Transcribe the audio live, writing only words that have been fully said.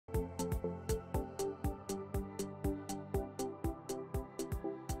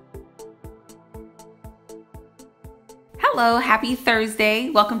Hello, happy Thursday.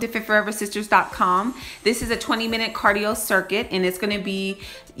 Welcome to FitForeverSisters.com. This is a 20-minute cardio circuit, and it's going to be,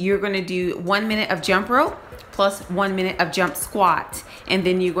 you're going to do 1 minute of jump rope plus 1 minute of jump squat. And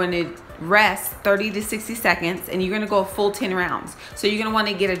then you're going to rest 30 to 60 seconds, and you're going to go a full 10 rounds. So you're going to want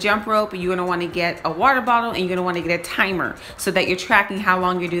to get a jump rope, you're going to want to get a water bottle, and you're going to want to get a timer so that you're tracking how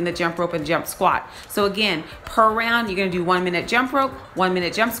long you're doing the jump rope and jump squat. So again, per round, you're going to do 1 minute jump rope, 1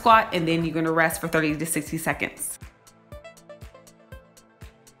 minute jump squat, and then you're going to rest for 30 to 60 seconds.